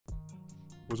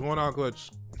What's going on,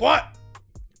 Clutch? What?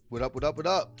 What up, what up, what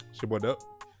up? It's your boy Duck.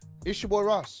 It's your boy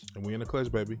Ross. And we in the clutch,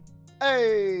 baby.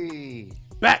 Hey.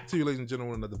 Back to you, ladies and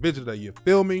gentlemen, another video that you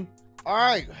feel me. All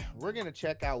right, we're going to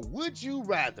check out Would You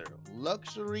Rather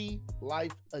Luxury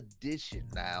Life Edition.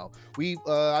 Now,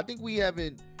 I think we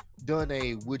haven't done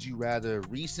a Would You Rather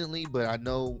recently, but I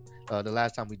know the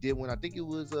last time we did one, I think it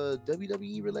was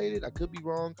WWE related. I could be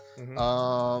wrong.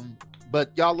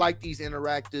 But y'all like these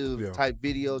interactive type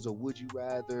videos of Would You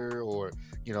Rather, or,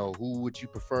 you know, who would you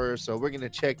prefer? So we're going to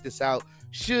check this out.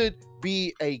 Should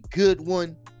be a good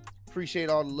one. Appreciate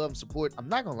all the love and support. I'm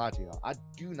not gonna lie to y'all. I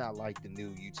do not like the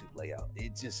new YouTube layout.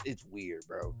 It's weird,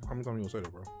 bro. How many times you gonna say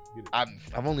that, bro?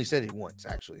 I've only said it once,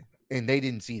 actually, and they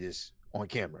didn't see this on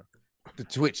camera. The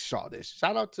Twitch saw this.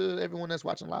 Shout out to everyone that's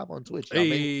watching live on Twitch. Y'all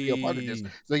made me feel part of this,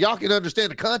 so y'all can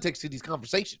understand the context of these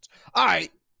conversations. All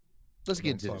right, let's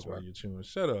get into this, bro. You chewing.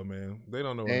 Shut up, man. They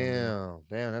don't know.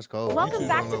 Damn, that's cold. Welcome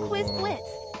back to Quiz Blitz.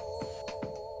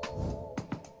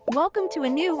 Welcome to a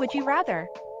new Would You Rather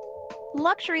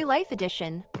Luxury Life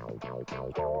Edition. Turn on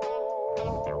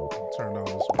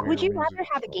this weird Would you music. rather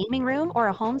have a gaming room or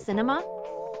a home cinema?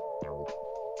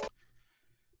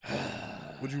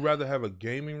 Would you rather have a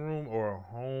gaming room or a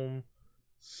home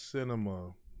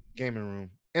cinema? Gaming room.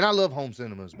 And I love home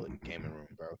cinemas, but gaming room,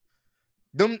 bro.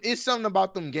 It's something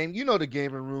about them game. You know, the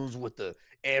gaming rooms with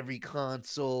every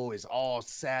console is all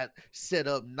set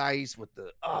up nice with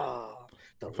the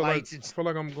lights. I feel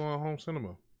like I'm going home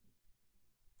cinema.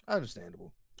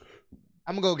 Understandable.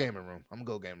 I'm gonna go gaming room.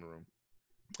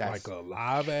 Like a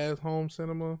live ass home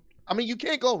cinema. I mean, you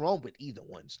can't go wrong with either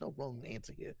one. There's no wrong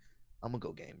answer here. I'm gonna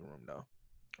go gaming room though.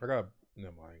 Never mind, I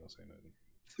ain't gonna say nothing.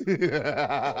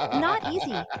 Not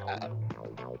easy.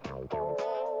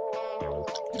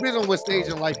 Depends on what stage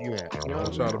in life you're at. You know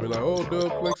I'm trying to be like, oh,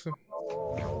 Doug Flexing.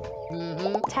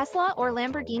 Tesla or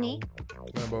Lamborghini?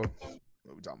 Lambo.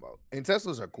 What we talking about? And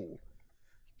Teslas are cool.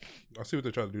 I see what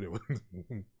they're trying to do there with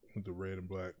the red and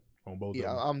black on both.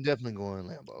 Yeah, I'm definitely going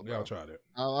Lambo. Yeah, I'll try that.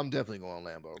 I'm definitely going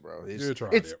Lambo, bro.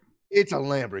 It's a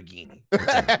Lamborghini.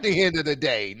 At the end of the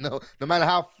day, no matter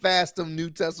how fast them new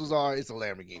Teslas are, it's a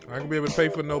Lamborghini. I can be able to pay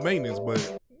for no maintenance,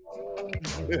 but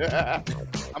I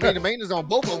mean, the maintenance on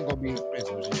both of them gonna be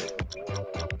expensive.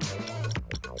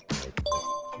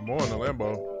 More on the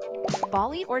Lambo.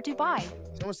 Bali or Dubai?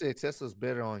 Someone said Tesla's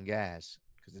better on gas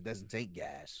because it doesn't take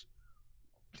gas.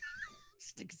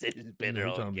 Stick said it's better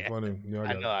on gas. Funny. Yeah,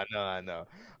 I know.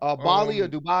 Bali or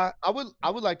Dubai? I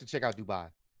would like to check out Dubai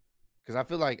because I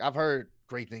feel like I've heard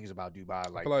great things about Dubai.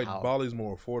 I feel like Bali's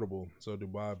more affordable, so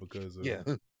Dubai because yeah.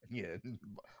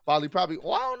 Bali probably.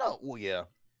 Well, I don't know. Well,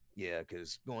 yeah,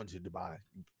 because going to Dubai,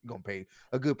 you're gonna pay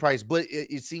a good price, but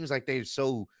it seems like they're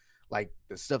so like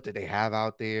the stuff that they have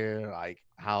out there, like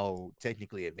how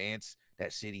technically advanced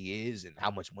that city is and how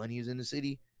much money is in the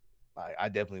city. I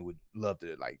definitely would love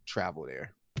to like travel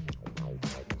there.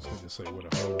 Let's just say where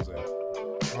the hell is at.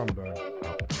 I'm done.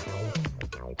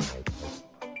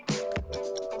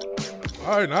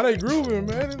 All right, now they grooving,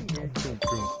 man.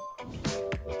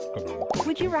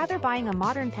 Would you rather buying a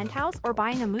modern penthouse or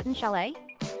buying a mountain chalet?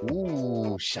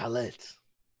 Ooh, chalet.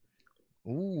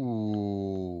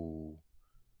 Ooh.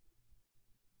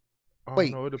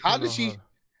 Wait, how did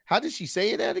she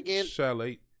say that again?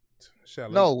 Chalet.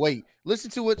 No, wait.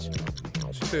 Listen to what she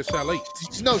said. Chalet.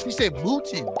 No, she said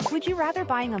Mootin. Would you rather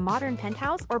buying a modern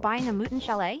penthouse or buying a mountain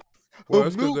chalet? Well,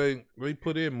 that's because they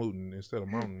put in Mootin instead of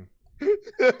mountain. You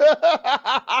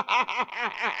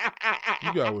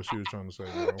got what she was trying to say,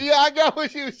 bro. Yeah, I got what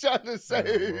she was trying to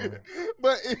say.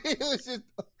 But it was just,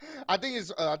 I think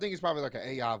it's probably like an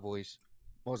AI voice,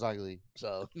 most likely.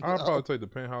 So I'll probably take the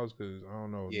penthouse because I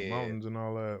don't know the mountains and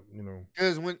all that. You know,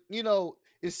 because when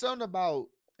it's something about.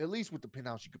 At least with the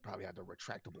penthouse, you could probably have the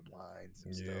retractable blinds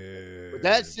and stuff. But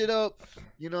that shit up,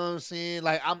 you know what I'm saying?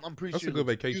 Like, I'm pretty sure that's a good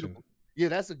vacation. Beautiful. Yeah,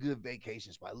 that's a good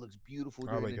vacation spot. It looks beautiful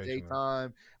during the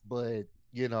daytime, but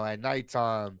at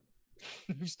nighttime,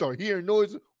 you start hearing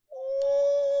noises.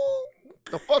 Ooh,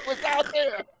 the fuck was out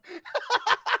there?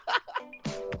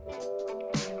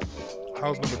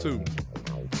 House number 2.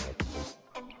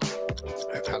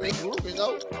 How they grooving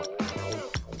though?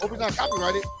 Hope it's not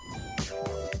copyrighted.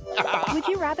 Would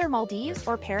you rather Maldives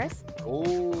or Paris? Oh,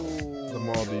 the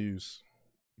Maldives.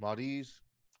 Maldives.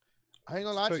 I ain't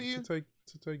gonna lie to you. To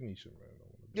take Nisha, man.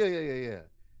 Yeah.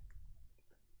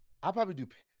 I'll probably do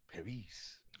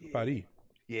Paris. Yeah. Paris.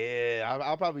 Yeah,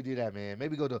 I'll probably do that, man.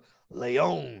 Maybe go to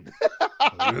Leon.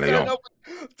 Leon.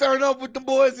 Turn up with the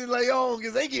boys in Leon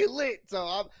because they get lit. So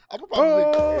I'm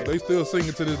probably. They still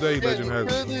singing to this day. Yeah, Legend has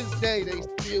it. To this day, they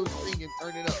still singing,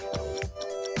 turn it up.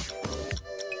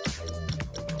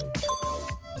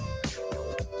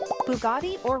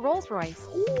 Bugatti or Rolls-Royce?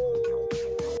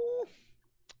 Ooh.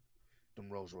 Them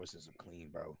Rolls Royces are clean,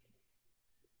 bro.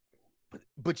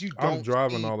 But you don't. I'm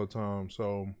driving all the time,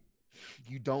 so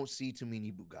you don't see too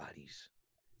many Bugattis.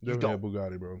 definitely a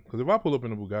Bugatti, bro. Because if I pull up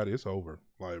in a Bugatti, it's over.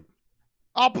 Like,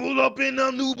 I'll pull up in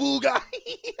a new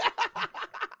Bugatti.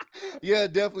 Yeah,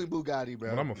 definitely Bugatti,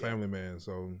 bro. but I'm a family man,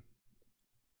 so.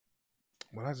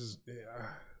 But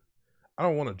I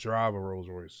don't want to drive a Rolls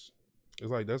Royce. It's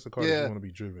like that's the car that you want to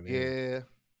be driven in. Yeah.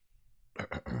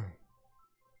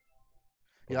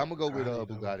 Yeah, I'm gonna go with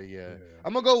Bugatti. Yeah,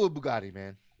 I'm gonna go with Bugatti,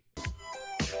 man.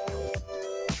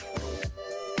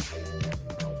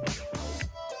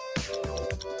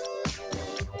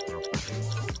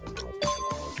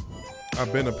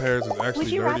 I've been to Paris. It's actually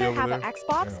Would you dirty rather over have there. an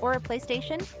Xbox or a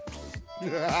PlayStation?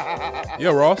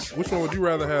 Yeah, Ross. Which one would you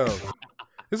rather have?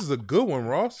 This is a good one,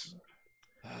 Ross.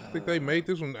 I think they made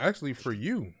this one actually for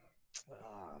you.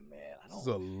 Oh man, This is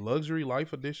a luxury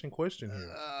life edition question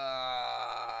here.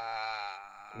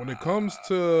 When it comes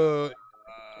to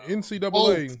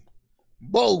NCAA,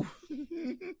 both.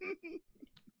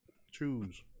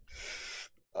 choose.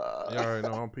 Yeah, all right,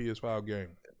 no, I'm PS5 game.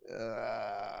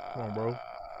 Come on, bro.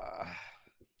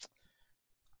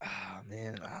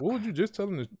 Man, What would you just tell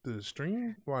them to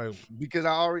stream? Why? Because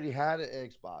I already had an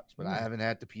Xbox, but I haven't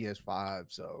had the PS5,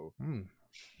 so.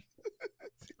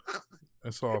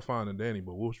 That's all fine and dandy,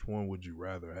 but which one would you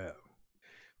rather have?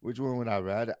 Which one would I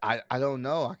rather? I don't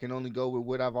know. I can only go with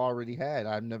what I've already had.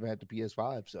 I've never had the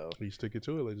PS5, so. You stick it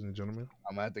to it, ladies and gentlemen.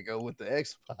 I'm gonna have to go with the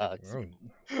Xbox.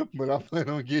 Oh. But I plan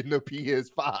on getting a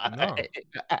PS5. No.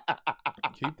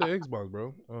 Keep the Xbox,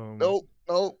 bro. Nope.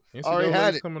 NCAA Already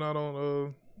had it. coming out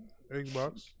on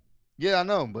Xbox. Yeah, I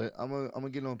know, but I'm gonna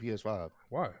get it on PS5.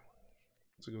 Why?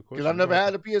 That's a good question. Because I've never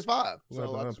had a PS5. We'll have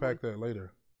to unpack that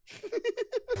later.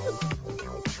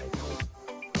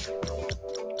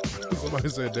 Somebody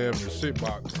said, damn, the shit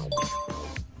box.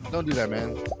 Don't do that,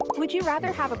 man. Would you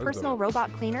rather have a personal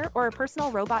robot cleaner or a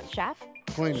personal robot chef?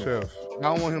 Cleaner. Chef. I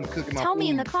don't want him cooking my Tell food. me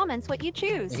in the comments what you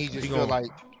choose. And he just feel like,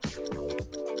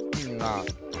 nah.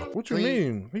 What you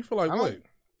mean? He feel like what?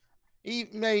 He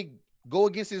may go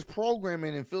against his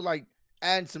programming and feel like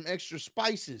adding some extra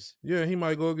spices. Yeah, he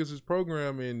might go against his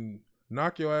program and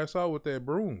knock your ass out with that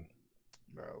broom.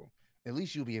 Bro, at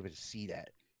least you'll be able to see that.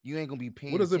 You ain't gonna be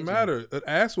paying. What does it matter? An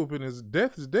ass whooping is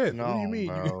death is death. No, what do you mean?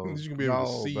 Bro. You can be able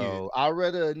to see it. I'd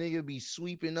rather a nigga be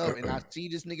sweeping up and I see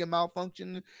this nigga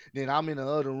malfunctioning than I'm in the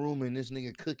other room and this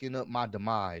nigga cooking up my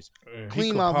demise.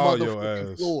 Clean my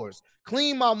motherfucking floors.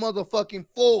 Clean my motherfucking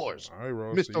floors, all right,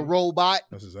 Ross, Mr. Robot.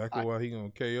 That's exactly why he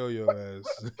gonna KO your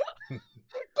ass.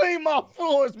 Clean my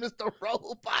floors, Mr.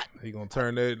 Robot. He gonna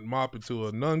turn that mop into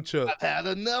a nunchuck. I've had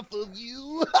enough of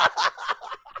you.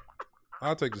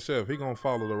 I'll take the chef. He gonna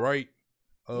follow the right.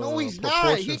 No, he's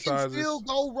not. He can sizes. still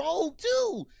go rogue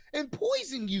too and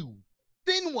poison you.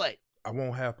 Then what? I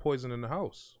won't have poison in the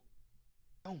house.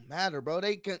 Don't matter, bro.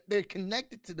 They're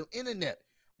connected to the internet,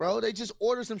 bro. They just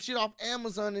order some shit off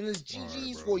Amazon and it's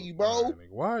GG's for you, bro.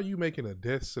 Right, why are you making a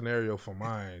death scenario for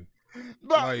mine?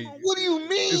 Bro, like, what do you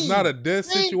mean? It's not a death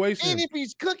situation. And if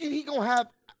he's cooking, he gonna have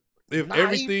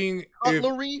everything.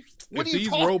 Cutlery. If these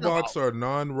robots are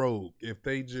non-rogue, if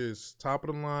they just top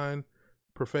of the line,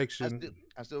 perfection.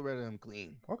 I still rather them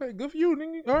clean. Okay, good for you,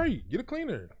 nigga. All right, get a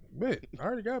cleaner. Bet I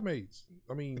already got mates.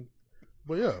 I mean,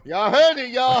 but yeah. Y'all heard it,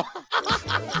 y'all.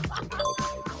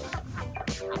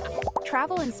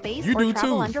 Travel in space You or do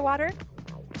travel too. underwater?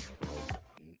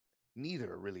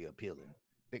 Neither are really appealing.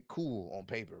 They're cool on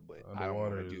paper, but Underwater I don't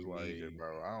want to is do like, neither,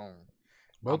 bro. I don't.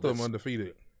 Both of them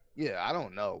undefeated. Yeah, I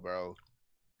don't know, bro.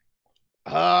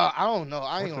 I don't know.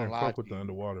 I ain't gonna lie. Fuck with the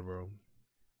underwater, bro.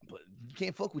 But you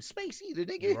can't fuck with space either,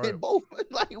 nigga. Right. Both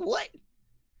like what?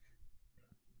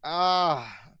 I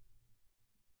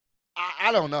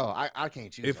don't know. I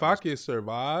can't choose. If I could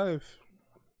survive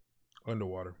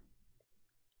underwater,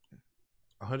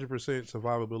 100%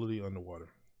 survivability underwater.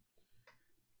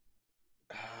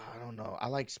 I don't know. I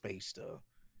like space though.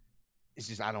 It's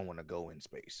just I don't want to go in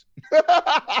space.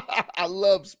 I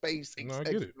love space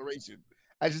exploration.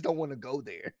 I just don't want to go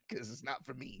there because it's not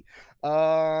for me.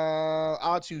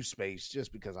 I'll choose space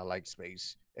just because I like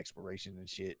space exploration and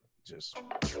shit.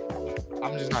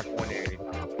 I'm just not going there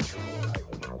anytime.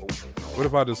 What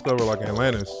if I discover like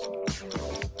Atlantis?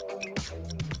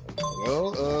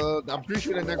 Well, I'm pretty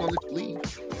sure that they're gonna let you leave.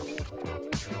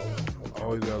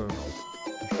 Always gotta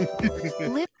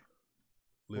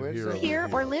live here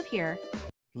or live here.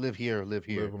 Live here. Live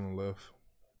here. Live on the left.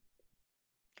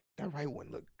 That right one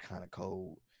looked kind of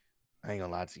cold. I ain't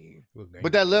gonna lie to you.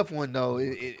 But that left one though,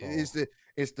 it's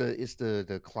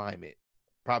the climate.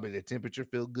 Probably the temperature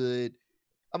feel good.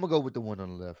 I'm gonna go with the one on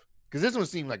the left because this one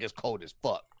seems like it's cold as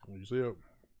fuck. You see it?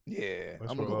 Yeah,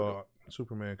 That's I'm what gonna go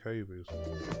Superman cave is.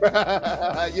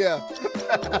 yeah.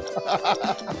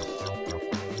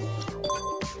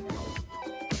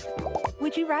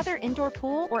 Would you rather indoor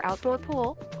pool or outdoor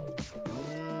pool?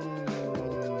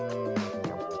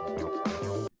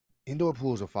 Indoor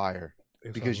pools are fire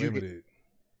It's because unlimited.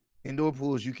 indoor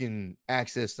pools you can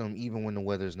access them even when the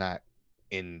weather's not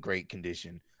in great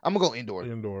condition. I'm gonna go indoor.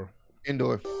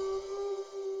 Indoor.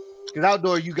 Because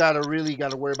outdoor you really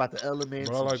gotta worry about the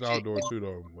elements. But I like outdoor too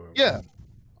though. But... Yeah.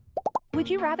 Would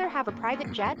you rather have a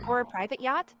private jet or a private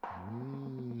yacht?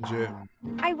 Jet.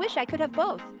 I wish I could have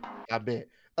both. I bet.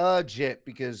 Jet,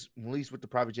 because at least with the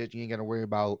private jet, you ain't gotta worry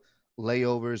about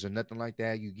layovers or nothing like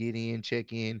that. You get in,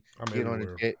 check in, get on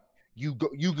a jet. You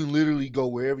can literally go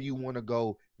wherever you want to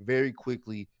go very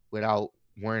quickly without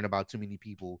worrying about too many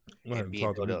people. And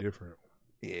being different.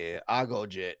 Yeah, I go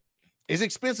jet. It's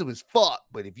expensive as fuck,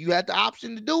 but if you had the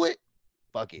option to do it,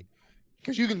 fuck it.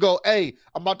 Because you can go, hey,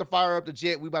 I'm about to fire up the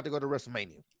jet. We about to go to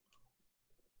WrestleMania.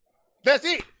 That's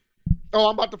it. Oh,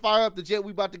 I'm about to fire up the jet.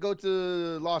 We about to go to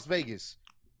Las Vegas.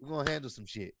 We're going to handle some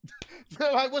shit.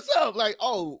 Like, what's up? Like,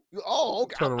 oh,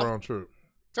 okay. Turnaround trip.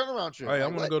 Hey, like,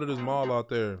 I'm going to go to this mall out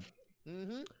there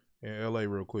in LA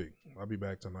real quick. I'll be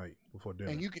back tonight before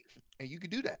dinner. And you can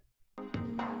do that.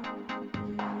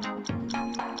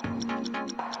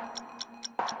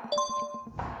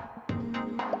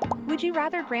 Would you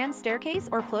rather grand staircase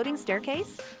or floating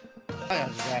staircase? I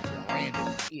am just asking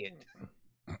random shit.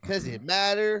 Does it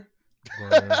matter?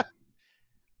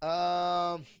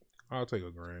 I'll take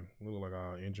a grand. Look like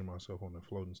I'll injure myself on the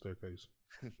floating staircase.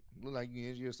 Look like you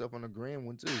injure yourself on a grand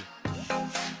one too.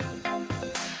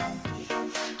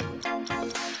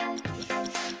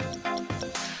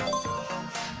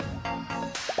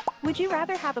 Would you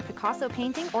rather have a Picasso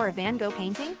painting or a Van Gogh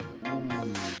painting?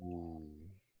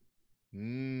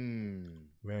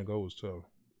 Van Gogh was tough.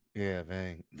 Yeah,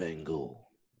 Van Gogh.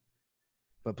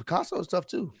 But Picasso is tough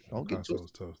too. Picasso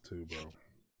is tough too, bro.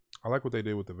 I like what they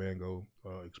did with the Van Gogh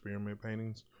experiment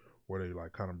paintings, where they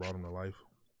like kind of brought them to life.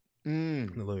 The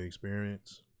little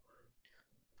experience.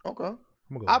 Okay.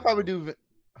 I'll probably do.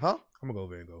 Huh? I'm gonna go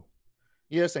Van Gogh.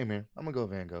 Yeah, same here. I'm gonna go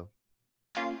Van Gogh.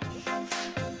 I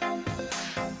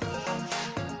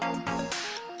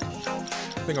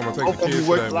think I'm gonna take the kids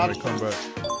to that when they come back.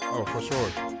 Oh, for sure.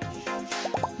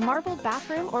 Marble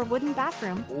bathroom or wooden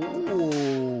bathroom?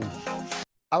 Ooh.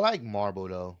 I like marble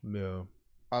though. Yeah.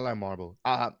 I like marble.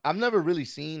 I've never really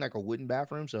seen like a wooden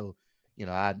bathroom, so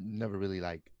I never really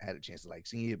like had a chance to like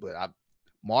see it. But I've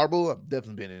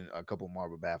definitely been in a couple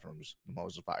marble bathrooms.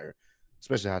 Most of fire,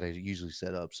 especially how they usually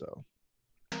set up. So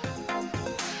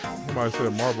somebody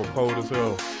said marble cold as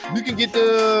hell. You can get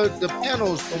the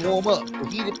panels to warm up, the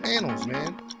heated panels,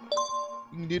 man.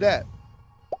 You can do that.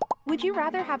 Would you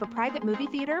rather have a private movie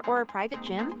theater or a private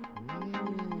gym?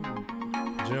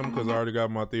 Gym, because I already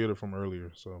got my theater from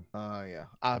earlier. So yeah,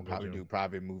 I'd probably do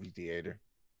private movie theater.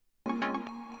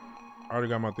 I already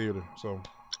got my theater, so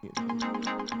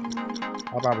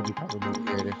I'll probably do private movie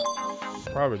theater.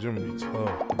 Private gym would be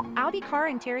tough. Audi car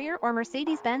interior or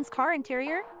Mercedes-Benz car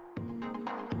interior?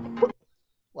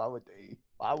 Why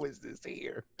was this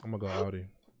here? I'm gonna go Audi.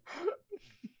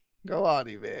 Go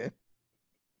Audi, man.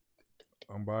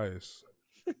 I'm biased.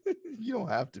 You don't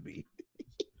have to be.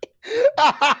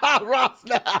 Ross,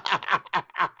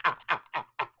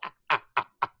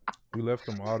 we left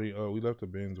them Audi. We left the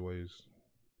Benz ways.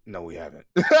 No, we haven't.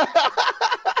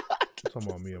 Talking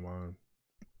about me and mine.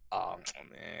 Oh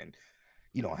man,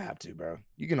 you don't have to, bro.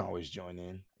 You can always join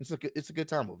in. It's a good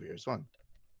time over here. It's fun.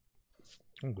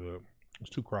 I'm good.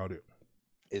 It's too crowded.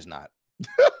 It's not.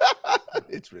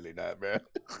 It's really not, bro.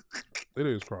 It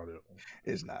is crowded.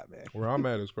 It's not, man. Where I'm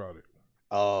at is crowded.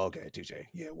 Oh, okay, touche.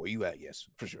 Yeah, where you at? Yes,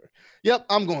 for sure. Yep,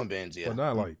 I'm going Benz. Yeah, but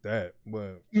not like that.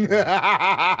 But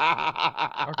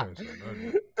I can't say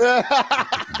nothing.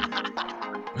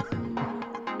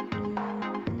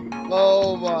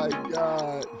 Oh my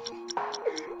god!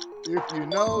 If you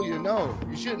know, you know.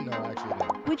 You shouldn't know, actually.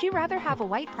 Though. Would you rather have a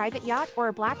white private yacht or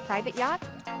a black private yacht?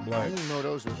 Black. I didn't know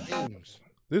those were things.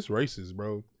 This racist,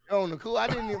 bro. Oh, Nicole, I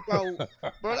didn't even know.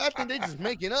 Bro, I think they just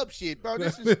making up shit, bro.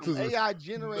 This is AI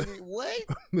generated. What?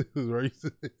 This is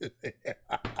racist.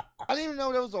 I didn't even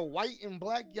know there was a white and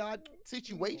black yacht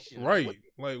situation. Right.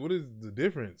 Like, what is the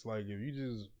difference? Like, if you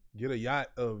just get a yacht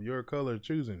of your color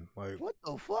choosing, like, what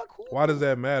the fuck? Why does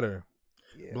that matter?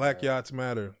 Yeah, black yachts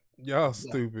matter. Y'all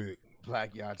stupid.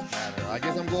 Black yachts matter. I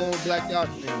guess I'm going with black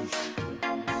yachts.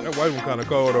 That white one kind of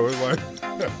cold though. It's like,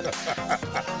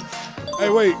 hey,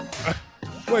 wait.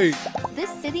 This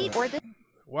city or this?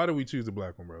 Why do we choose the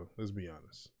black one, bro? Let's be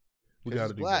honest. We got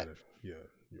to do black. better. Yeah,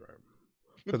 you're right.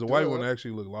 Because the white one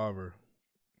actually look lava.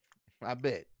 I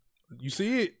bet. You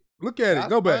see it? Look at it.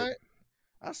 Go back.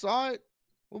 I saw it.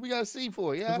 What we got to see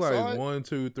for it? Yeah, it's I saw like it. 1,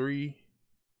 2, 3.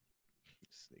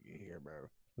 This nigga here, bro.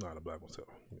 Nah, the black one's tough.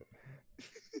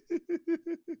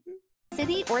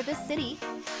 City or the city?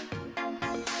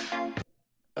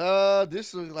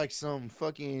 This looks like some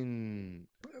fucking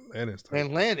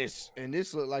Atlantis. And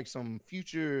this look like some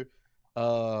futuristic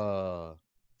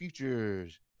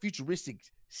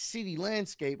city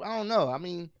landscape. I don't know. I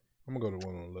mean, I'm gonna go to the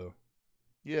one on the left.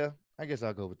 Yeah, I guess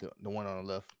I'll go with the one on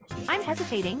the left. I'm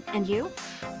hesitating, and you?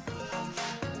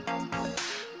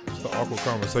 It's the awkward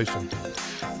conversation.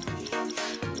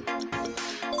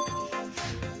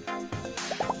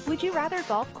 Would you rather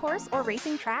golf course or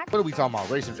racing track? What are we talking about?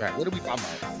 Racing track. What are we talking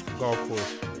about? Golf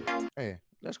course. Hey,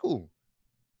 that's cool.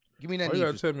 Give me that. Why you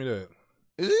gotta tell me that?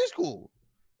 It is cool.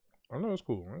 I know it's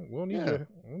cool. Right? We don't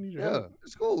need your help.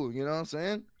 It's cool. You know what I'm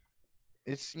saying?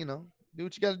 It's, do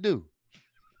what you got to do.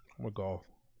 I'm a golf.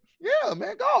 Yeah,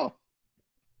 man, golf.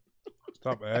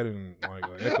 Stop adding like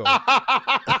an echo.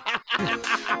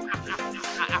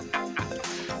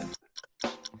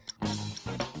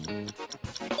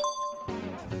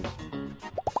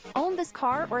 Own this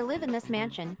car or live in this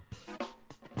mansion?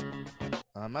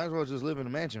 I might as well just live in a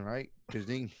mansion, right? Because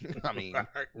then, I mean,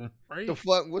 right? the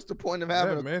fuck? What's the point of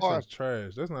having a car? Mansion's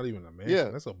trash. That's not even a mansion. Yeah.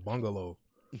 That's a bungalow.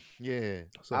 Yeah,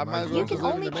 I might as well You can just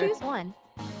live only in a choose mansion. one.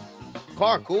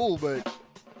 Car cool, but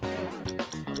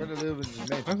I'd rather live in this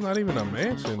mansion. That's not even a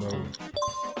mansion though.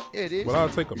 Yeah, it is. But I'll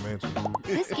take a mansion.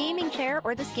 This gaming chair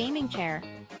or this gaming chair?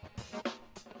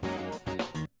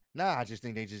 Nah, I just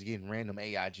think they just getting random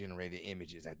AI generated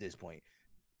images at this point.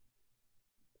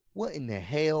 What in the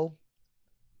hell?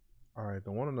 All right,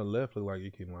 the one on the left look like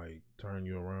it can like turn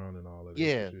you around and all that.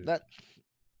 Yeah, shit.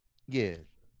 Yeah.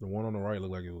 The one on the right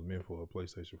looked like it was meant for a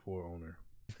PlayStation 4 owner.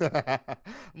 I'm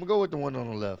gonna go with the one on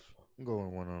the left. I'm going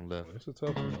with one on the left. It's a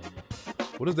tough one.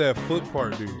 What does that foot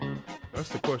part do? That's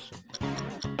the question.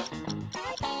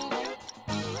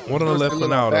 One on the left for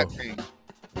now, though.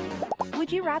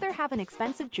 Would you rather have an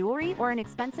expensive jewelry or an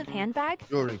expensive handbag?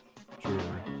 Jewelry. Jewelry.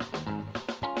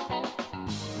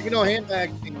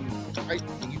 Handbags, right?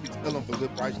 You can sell them for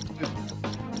good prices too.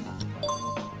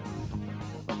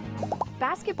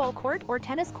 Basketball court or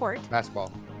tennis court?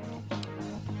 Basketball.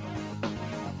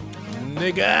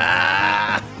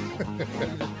 Nigga!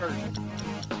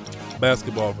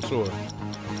 Basketball for sure.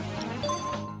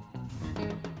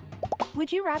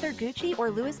 Would you rather Gucci or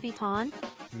Louis Vuitton?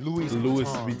 Louis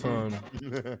Vuitton.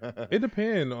 It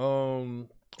depends. I'll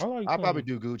probably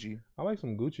do Gucci. I like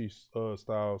some Gucci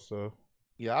style stuff.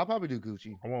 Yeah, I'll probably do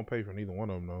Gucci. I won't pay for neither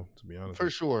one of them though, to be honest. For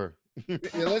sure.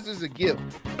 Unless it's a gift.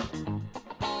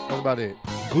 What about it?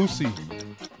 Goosey.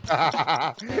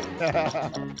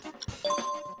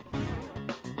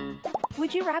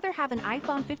 Would you rather have an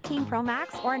iPhone 15 Pro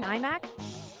Max or an iMac?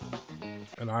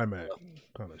 An iMac.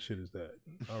 What kind of shit is that?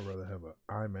 I'd rather have an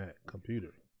iMac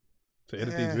computer to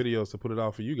edit these videos to put it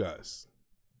out for you guys.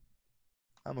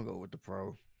 I'm gonna go with the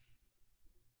Pro.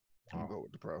 I'm gonna go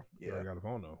with the Pro. Yeah, I got a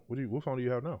phone though. What phone do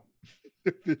you have now?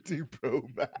 15 Pro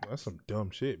Max. That's some dumb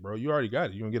shit, bro. You already got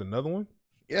it. You gonna get another one?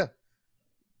 Yeah.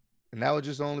 And that would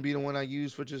just only be the one I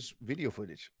use for just video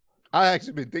footage. I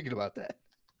actually been thinking about that.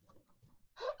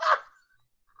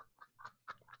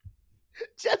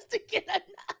 Just to get another.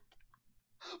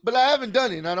 But I haven't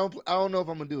done it, and I don't know if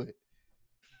I'm gonna do it.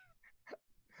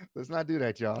 Let's not do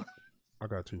that, y'all. I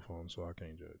got 2 phones, so I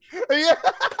can't judge. Yeah.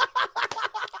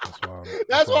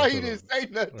 That's why he didn't say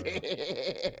nothing.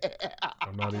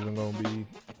 I'm not even gonna be.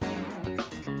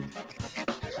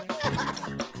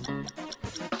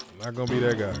 Not gonna be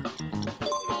that guy.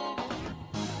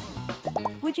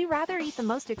 Would you rather eat the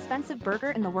most expensive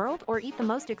burger in the world or eat the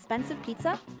most expensive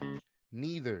pizza?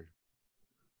 Neither.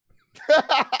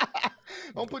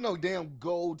 Don't put no damn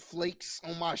gold flakes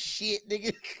on my shit,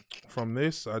 nigga. From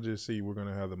this, I just see we're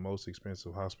gonna have the most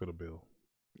expensive hospital bill.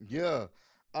 Yeah.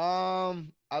 I'll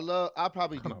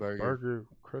probably do burger.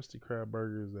 Krusty Krab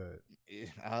burger is that?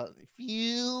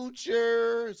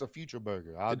 Future. It's a future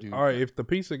burger. I'll do. All right, if the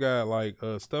pizza got like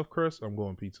stuffed crust, I'm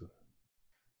going pizza.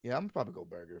 Yeah, I'm probably go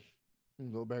burger.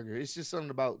 It's just something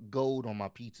about gold on my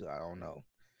pizza. I don't know.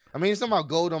 I mean, it's something about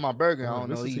gold on my burger. I don't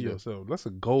know either. To yourself. That's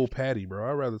a gold patty, bro.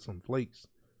 I'd rather some flakes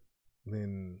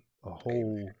than a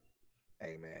whole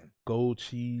hey man gold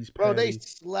cheese patty. Bro, they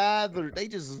slathered. They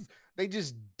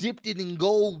just dipped it in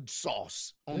gold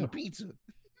sauce on the pizza.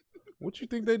 What you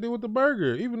think they did with the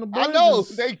burger? Even the burger. I know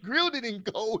they grilled it in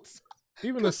gold.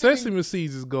 Even the sesame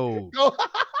seeds is gold.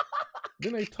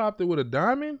 Then they topped it with a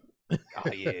diamond.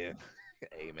 Oh yeah.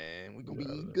 Hey man, we gonna be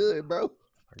Yeah, eating good, bro.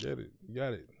 I get it. You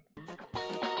got it.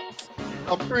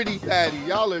 I'm pretty fatty.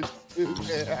 Y'all are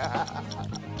stupid.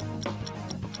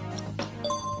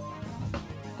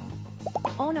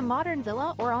 Own a modern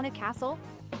villa or own a castle?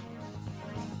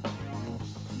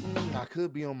 I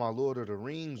could be on my Lord of the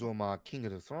Rings or my King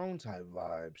of the Throne type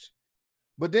vibes.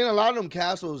 But then a lot of them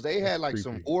castles, they That's had like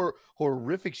some creepy.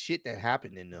 horrific shit that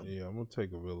happened in them. Yeah, I'm gonna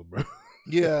take a villa, bro.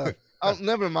 Yeah.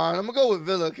 Never mind. I'm gonna go with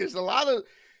Villa because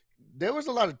there was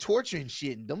a lot of torture and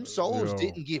shit, and them souls Yo,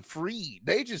 didn't get freed.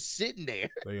 They just sitting there.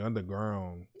 they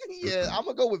underground. Yeah, I'm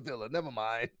gonna go with Villa. Never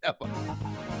mind.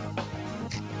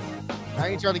 I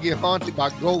ain't trying to get haunted by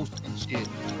ghosts and shit.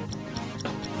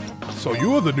 So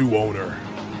you're the new owner.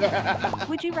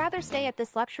 Would you rather stay at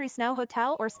this luxury snow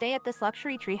hotel or stay at this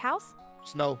luxury treehouse?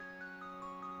 Snow.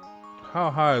 How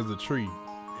high is the tree?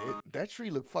 That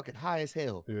tree look fucking high as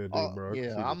hell. Yeah, it did, bro.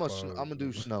 Yeah, I'm gonna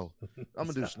do snow. I'm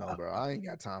gonna do snow, bro. I ain't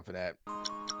got time for that. Yeah,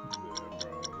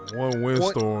 bro. One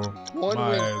windstorm. One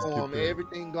my ass windstorm, get there.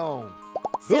 everything gone.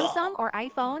 Samsung or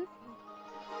iPhone?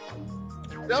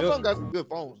 Samsung got some good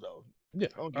phones though. Yeah,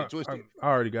 Don't get twisted. I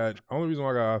already got. Only reason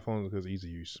why I got iPhone is because easy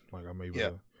use. Like I'm able Yeah.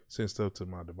 to send stuff to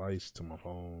my device, to my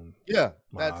phone, Yeah,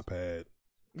 my iPad.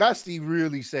 that's the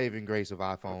really saving grace of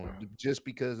iPhone, just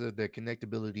because of the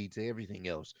connectability to everything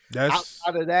else. That's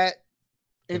Outside of that,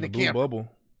 in in the blue camera. bubble.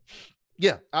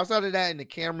 Yeah, outside of that, in the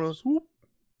cameras Swoop.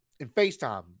 and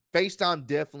FaceTime. FaceTime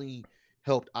definitely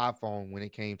helped iPhone when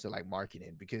it came to like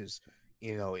marketing because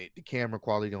the camera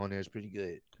quality on there is pretty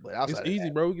good. But outside It's of easy,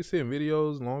 that, bro. We can send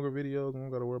videos, longer videos. We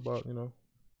don't got to worry about,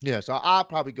 yeah. So I'll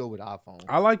probably go with iPhone.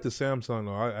 I like the Samsung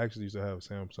though. I actually used to have a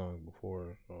Samsung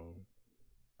before.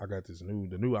 I got the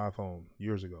new iPhone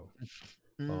years ago.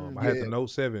 I had the Note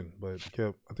 7, but I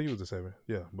think it was the 7.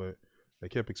 Yeah, but they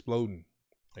kept exploding.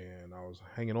 And I was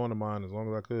hanging on to mine as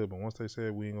long as I could. But once they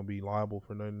said we ain't going to be liable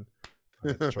for nothing, I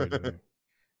had to trade it in.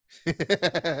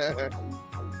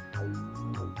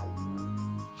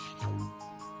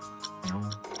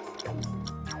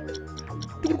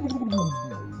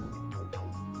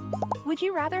 Would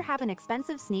you rather have an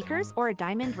expensive sneakers or a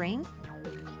diamond ring?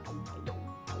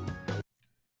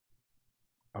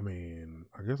 I mean,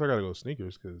 I guess I got to go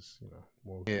sneakers because,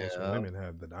 most women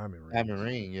have the diamond ring. Diamond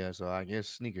ring, yeah. So I guess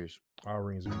sneakers. Our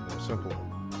rings are more simple.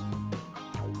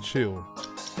 Chill.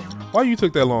 Why you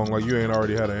took that long? Like you ain't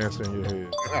already had an answer in your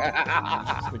head. This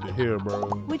nigga here, bro.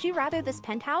 Would you rather this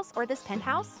penthouse or this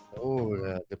penthouse? Oh,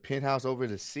 the penthouse over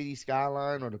the city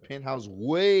skyline or the penthouse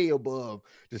way above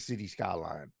the city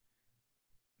skyline?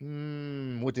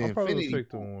 With the I'll probably infinity take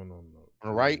the one on the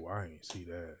right. Ooh, I ain't see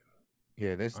that.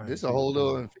 Yeah, this a whole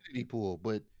little infinity pool.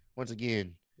 But once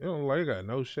again, it don't like got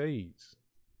no shades.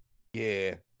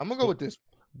 Yeah, I'm gonna go with this.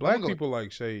 Black people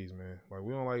like shades, man. Like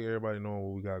we don't like everybody knowing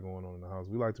what we got going on in the house.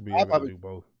 We like to be able to do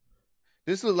both.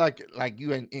 This look like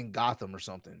you in Gotham or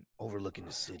something, overlooking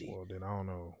the city. Well, then I don't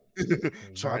know.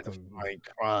 Trying to find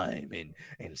crime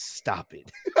and stop it.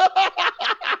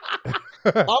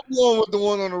 I'm going with the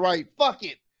one on the right. Fuck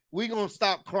it. We gonna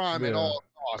stop crime at all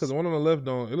costs. Because the one on the left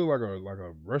don't. It look like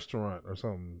a restaurant or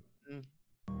something.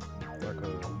 Like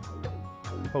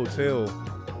a hotel.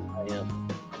 I am.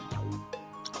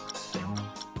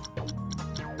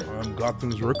 I'm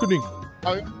Gotham's reckoning.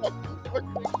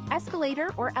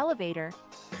 Escalator or elevator?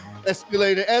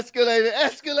 Escalator.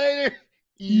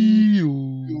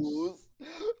 Ew.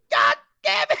 God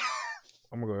damn it.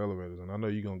 I'm gonna go elevators, and I know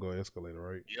you're gonna go escalator,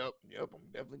 right? Yep. I'm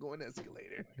definitely going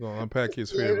escalator. You're gonna unpack his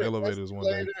fear of elevators one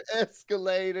day.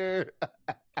 Escalator.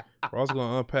 We're also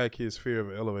gonna unpack his fear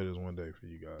of elevators one day for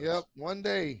you guys. Yep, one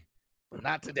day, but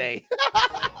not today.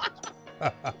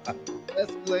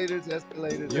 Escalators.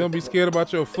 You don't be scared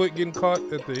about your foot getting caught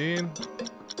at the end?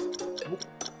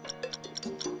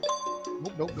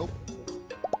 Nope.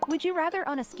 Would you rather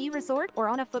own a ski resort or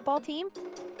own a football team?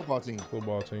 Football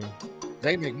team.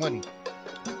 They make money.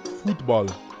 Football.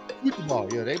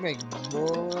 Yeah, they make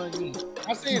money.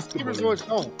 I say ski resorts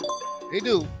don't. They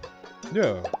do.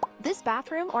 Yeah. This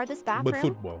bathroom or this bathroom? But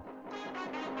football.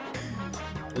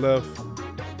 Left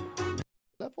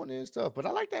one is tough, but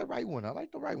I like that right one. I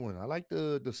like the right one. I like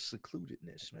the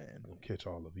secludedness, man. We'll catch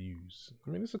all the views. I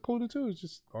mean, it's secluded too. It's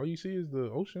just all you see is the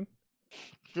ocean.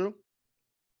 True.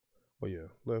 But yeah,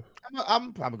 left.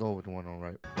 I'm probably going with the one on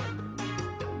right.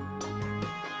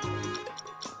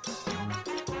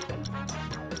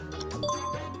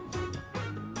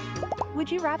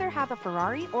 Would you rather have a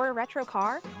Ferrari or a retro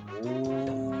car?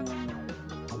 Ooh.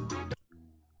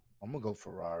 I'm gonna go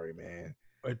Ferrari, man.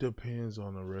 It depends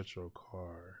on the retro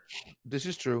car. This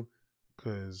is true.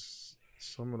 Cause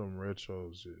some of them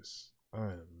retros just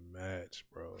unmatched,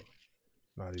 bro.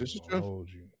 Not even This is gonna true. hold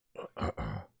you.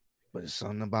 But it's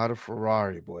something about a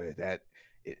Ferrari, boy, that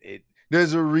it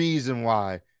there's a reason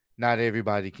why not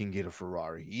everybody can get a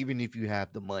Ferrari. Even if you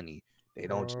have the money, they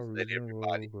don't just let Ferraris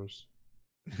and Rovers.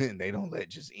 everybody they don't let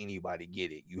just anybody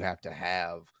get it. You have to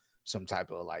have some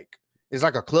type of like it's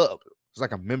like a club. It's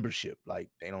like a membership. Like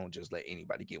they don't just let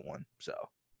anybody get one. So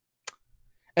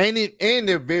and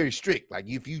they're very strict. Like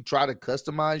if you try to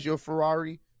customize your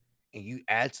Ferrari and you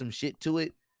add some shit to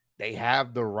it, they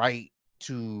have the right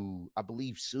to, I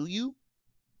believe, sue you.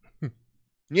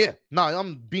 Yeah, no,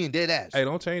 I'm being dead ass. Hey,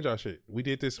 don't change our shit. We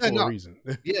did this Yeah, for a no. reason.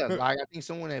 Yeah, like I think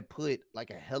someone had put like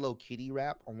a Hello Kitty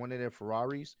wrap on one of their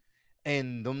Ferraris,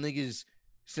 and them niggas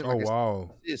sent Oh like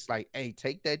wow. this, like, hey,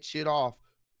 take that shit off,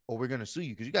 or we're gonna sue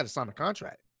you because you got to sign a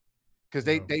contract. Because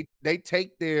Yeah. they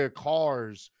take their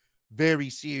cars very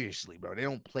seriously, bro. They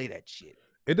don't play that shit.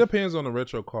 It depends on the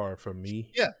retro car for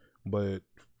me. Yeah. But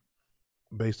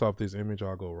based off this image,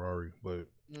 I'll go Rari. But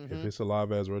if Mhm. it's a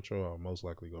live as retro, I'll most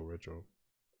likely go retro.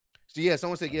 So yeah,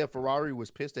 someone said yeah, Ferrari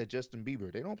was pissed at Justin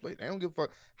Bieber. They don't play. They don't give a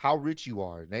fuck how rich you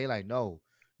are. They like no,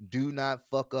 do not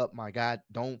fuck up my God.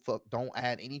 Don't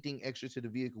add anything extra to the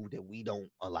vehicle that we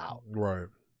don't allow, Right.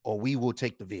 or we will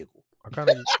take the vehicle. I kind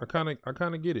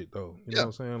of get it though. You know what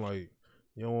I'm saying? Like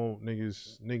you don't want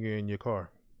nigga in your car.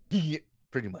 Yeah,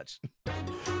 pretty much.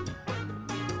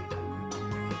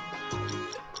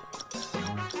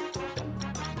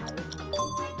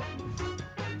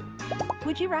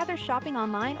 Would you rather shopping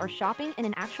online or shopping in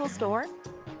an actual store?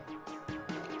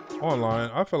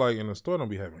 Online, I feel like in the store don't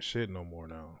be having shit no more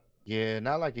now. Yeah,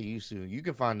 not like it used to. You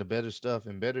can find the better stuff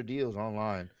and better deals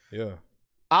online. Yeah.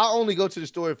 I only go to the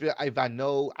store if I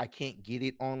know I can't get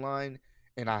it online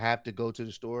and I have to go to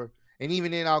the store. And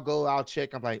even then, I'll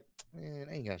check. I'm like, man,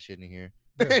 I ain't got shit in here.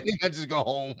 Yeah. I just go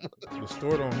home. The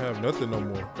store don't have nothing no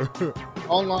more.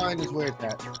 Online is where it's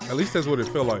at. At least that's what it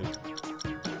felt like.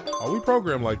 Are we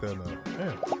programmed like that now?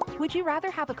 Yeah. Would you rather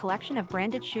have a collection of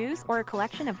branded shoes or a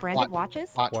collection of branded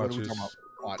watches? Watch. What are we talking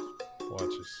about?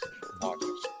 Watches.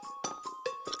 Watches.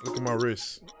 Look at my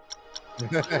wrist.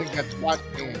 Got the watch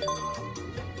band.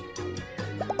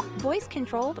 Voice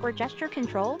controlled or gesture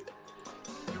controlled?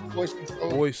 Voice control.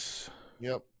 Voice.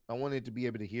 Yep. I wanted to be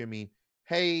able to hear me.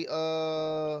 Hey,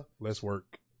 Let's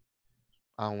work.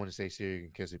 I don't want to say Siri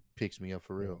because it picks me up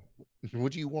for real.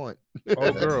 What do you want?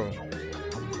 Oh, girl.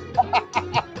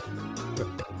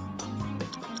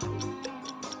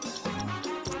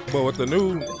 But with the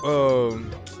new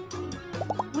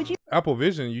Would you Apple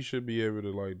Vision, you should be able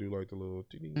to like do like the little.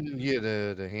 Yeah,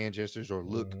 the hand gestures or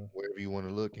look wherever you want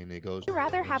to look, and it goes. Would you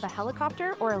rather have a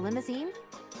helicopter or a limousine?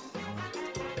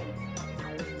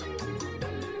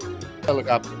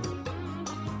 Helicopter.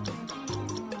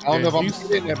 I don't know if I'm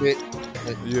sitting that bit.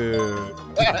 Yeah.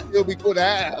 It'll be cool to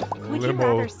have. Would you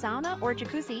rather sauna or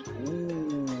jacuzzi?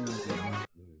 Ooh.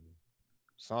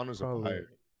 Saunas are fire.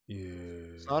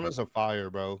 Yeah. Saunas are fire,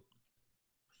 bro.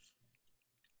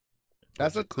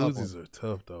 That's a tough jacuzzis one. are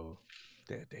tough though.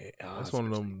 That's one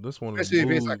of them. That's one of them.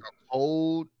 Especially if it's like a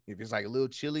cold, if it's like a little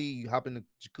chilly, you hop in the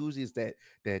jacuzzi. It's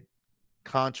that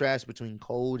contrast between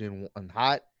cold and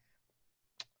hot.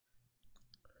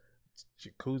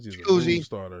 Jacuzzi's a mood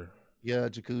starter. Yeah,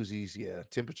 jacuzzis. Yeah,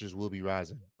 temperatures will be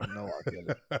rising. No, I get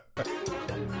it.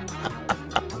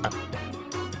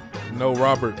 No,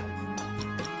 Robert.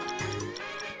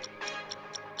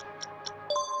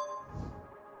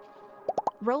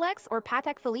 Rolex or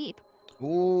Patek Philippe?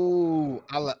 Ooh,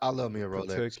 I love me a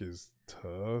Rolex. Patek is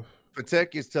tough.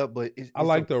 Patek is tough, but I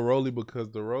like the Rolly because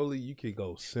the Rolly you can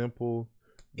go simple.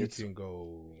 It's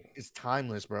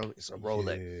timeless, bro. It's a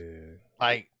Rolex. Yeah.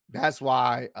 Like that's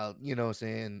why, you know what I'm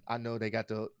saying? I know they got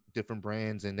the different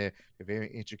brands and they're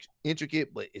very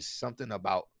intricate, but it's something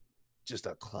about just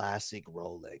a classic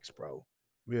Rolex, bro.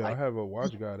 Yeah, I have a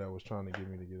watch guy that was trying to get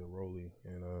me to get a Rolly,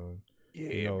 and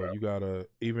you know, bro. You gotta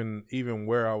even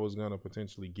where I was gonna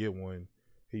potentially get one,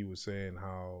 he was saying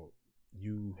how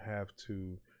you have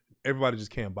to. Everybody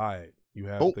just can't buy it. You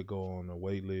have to go on a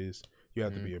wait list. You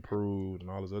have to be approved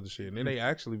and all this other shit. And then they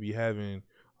actually be having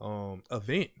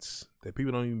events that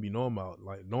people don't even be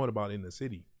knowing about in the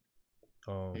city.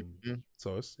 So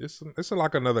it's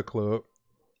like another club.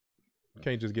 You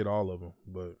can't just get all of them,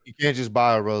 but you can't just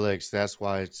buy a Rolex. That's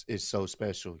why it's so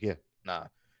special. Yeah, nah.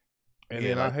 And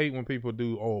then I hate when people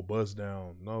do bust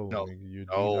down. No, you're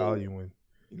devaluing.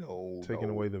 Taking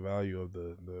away the value of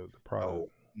the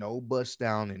product. No bust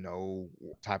down and no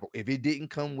type of. If it didn't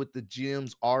come with the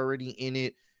gems already in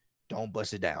it, don't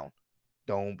bust it down.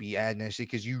 Don't be adding that shit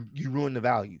because you ruin the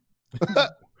value.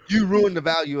 You ruin the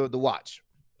value of the watch.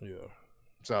 Yeah.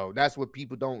 So that's what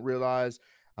people don't realize.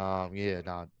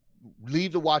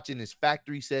 leave the watch in its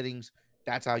factory settings.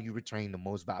 That's how you retain the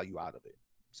most value out of it.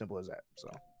 Simple as that. So,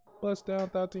 Bust down,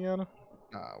 Tatiana.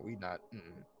 nah, we not.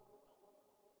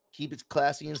 Keep it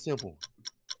classy and simple.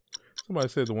 Somebody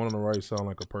said the one on the right sound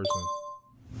like a person.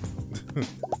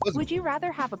 Would you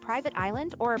rather have a private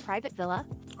island or a private villa?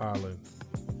 Island.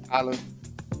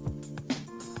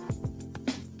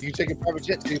 You can take a private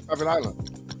jet to your private island.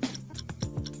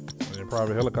 And a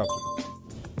private helicopter.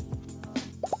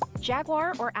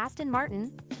 Jaguar or Aston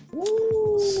Martin?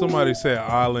 Somebody said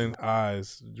island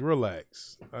eyes.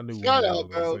 Relax. I knew Shut we up, was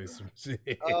bro. gonna say some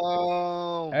shit.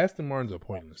 Oh, Aston Martin's are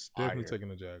pointless. Fire. Definitely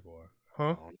taking a Jaguar.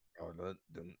 Huh?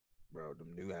 Them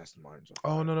new Aston Martins.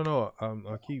 Oh no.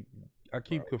 I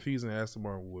keep confusing Aston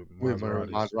Martin with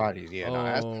Maseratis. Maseratis. Yeah, no,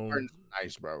 Aston Martin's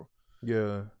nice, bro.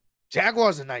 Yeah.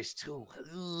 Jaguars are nice too.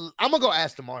 I'm gonna go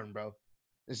Aston Martin, bro.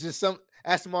 It's just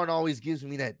Aston Martin always gives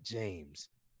me that James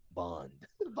Bond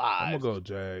vibe. I'm gonna go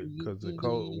Jag because the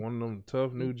one of them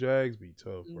tough new Jags be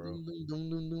tough, bro.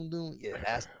 Yeah,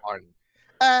 Aston Martin.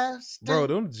 Bro,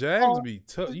 them Jags be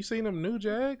tough. You seen them new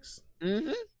Jags?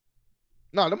 Mm-hmm.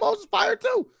 No, the most fire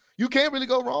too. You can't really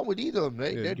go wrong with either of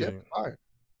them. They're definitely fire.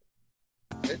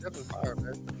 They're definitely fire,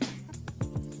 man.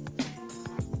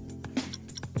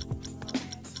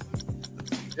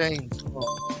 James.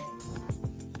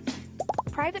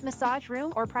 Private massage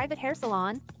room or private hair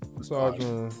salon? Massage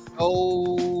room.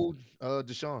 Oh,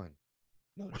 Deshaun.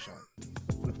 No,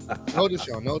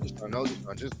 Deshaun. No,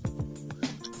 Deshaun. Just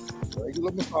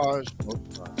regular massage. No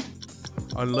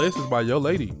Deshaun. Unless it's by your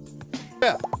lady.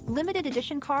 Yeah. Limited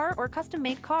edition car or custom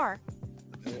made car?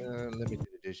 Limited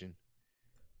edition.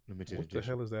 What the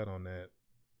hell is that on that?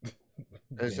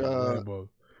 It's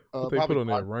what they put on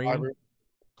that ring?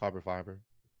 Carbon fiber.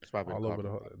 It's probably all over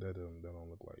that don't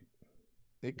look like.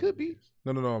 It could be.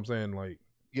 No. I'm saying like.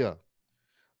 Yeah,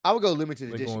 I would go limited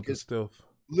edition. Going to stealth.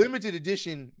 Limited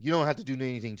edition, you don't have to do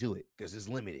anything to it because it's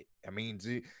limited. I mean,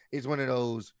 it's one of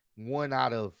those 1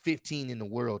 out of 15 in the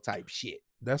world type shit.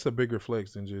 That's a bigger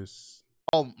flex than just.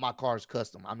 Oh, my car's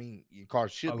custom. I mean, your car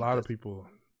should. A lot of people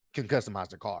can customize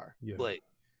the car. Yeah. But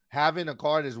having a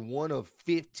car that's 1 of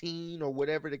 15 or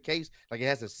whatever the case, like it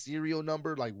has a serial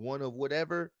number, like 1 of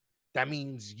whatever, that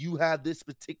means you have this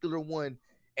particular one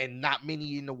and not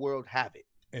many in the world have it.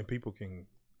 And people can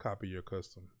copy your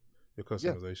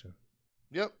customization.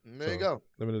 Yep. There you go.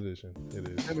 Limited edition. It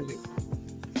is. Limited.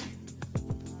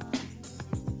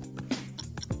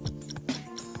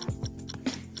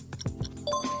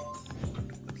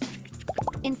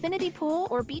 Infinity pool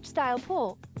or beach style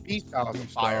pool? Beach style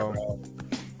is fire, bro.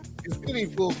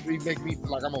 Infinity pool make me feel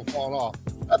like I'm gonna fall off.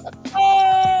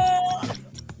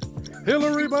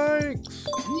 Hillary Banks.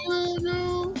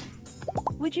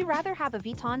 Would you rather have a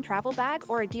Vuitton travel bag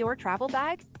or a Dior travel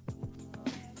bag?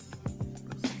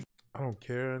 I don't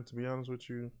care, to be honest with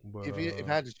you. But if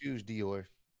I had to choose Dior,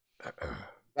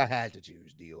 I had to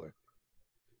choose Dior.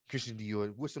 Christian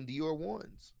Dior with some Dior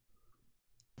ones.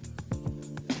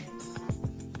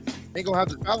 Ain't gonna have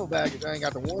the travel bag if I ain't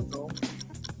got the ones on,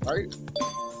 right?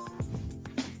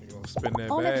 You gonna spin that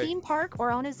own bag. A theme park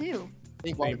or own a zoo?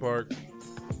 Theme park.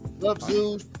 Love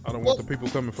zoos. I don't want the people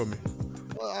coming for me.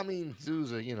 Well, I mean,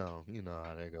 zoos are, you know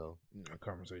how they go. A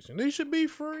conversation. They should be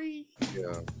free.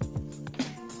 Yeah.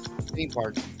 Theme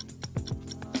park.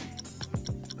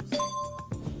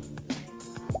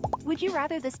 Would you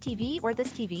rather this TV or this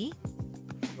TV?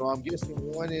 So I'm guessing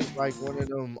one is like one of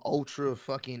them ultra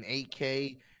fucking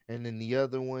 8K, and then the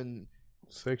other one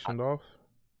sectioned off.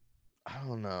 I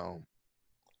don't know.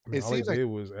 I mean, all they did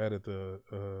was added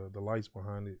the lights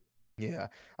behind it. Yeah,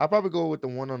 I'll probably go with the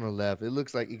one on the left. It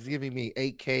looks like it's giving me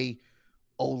 8K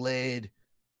OLED,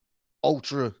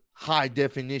 ultra high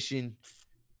definition.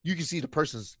 You can see the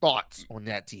person's thoughts on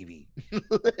that TV.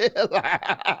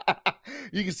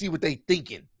 You can see what they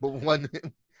thinking. But I'm gonna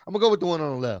go with the one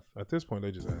on the left. At this point,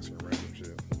 they just asking random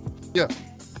shit. Yeah.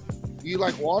 Do you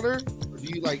like water or do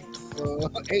you like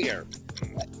air?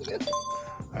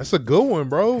 That's a good one,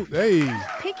 bro. Hey,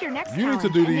 pick your next. You need to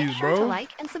do these, make sure bro. To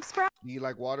like and subscribe. Do you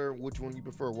like water? Which one you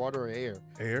prefer, water or air?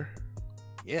 Air.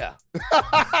 Yeah.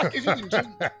 Because you can drink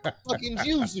fucking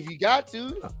juice if you got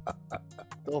to.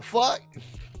 The fuck?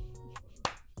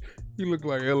 You look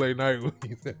like LA Knight.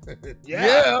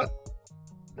 Yeah.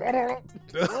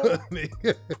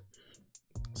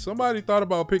 Somebody thought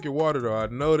about picking water though. I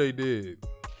know they did.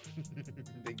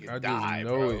 I just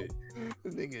know bro. it. The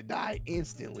nigga died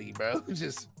instantly, bro.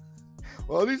 Just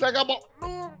well, at least I got my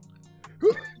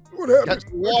what happened? got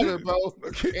some water, bro.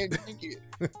 Can't drink it.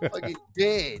 Fucking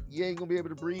dead. You ain't gonna be able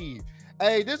to breathe.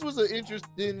 Hey, this was an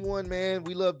interesting one, man.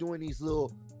 We love doing these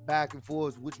little back and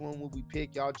forth. Which one would we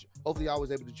pick? Y'all, hopefully, y'all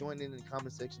was able to join in the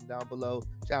comment section down below.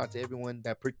 Shout out to everyone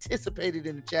that participated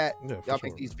in the chat. Yeah, y'all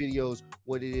make these videos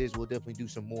what it is. We'll definitely do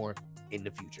some more in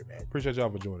the future, man. Appreciate y'all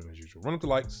for joining as usual. Run up the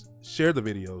likes, share the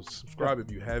videos, subscribe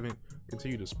if you haven't.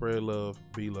 Continue to spread love,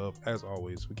 be love. As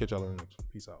always, we catch y'all in the next one.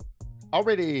 Peace out.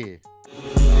 Already.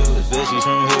 The bitch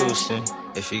from Houston.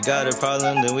 If you got a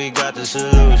problem, then we got the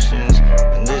solutions.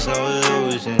 And there's no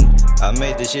illusion. I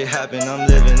made this shit happen, I'm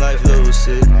living life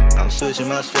lucid. I'm switching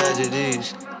my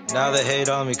strategies. Now they hate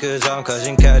on me cause I'm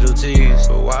causing casualties.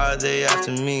 So why are they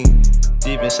after me?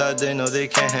 Deep inside they know they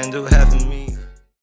can't handle half of me.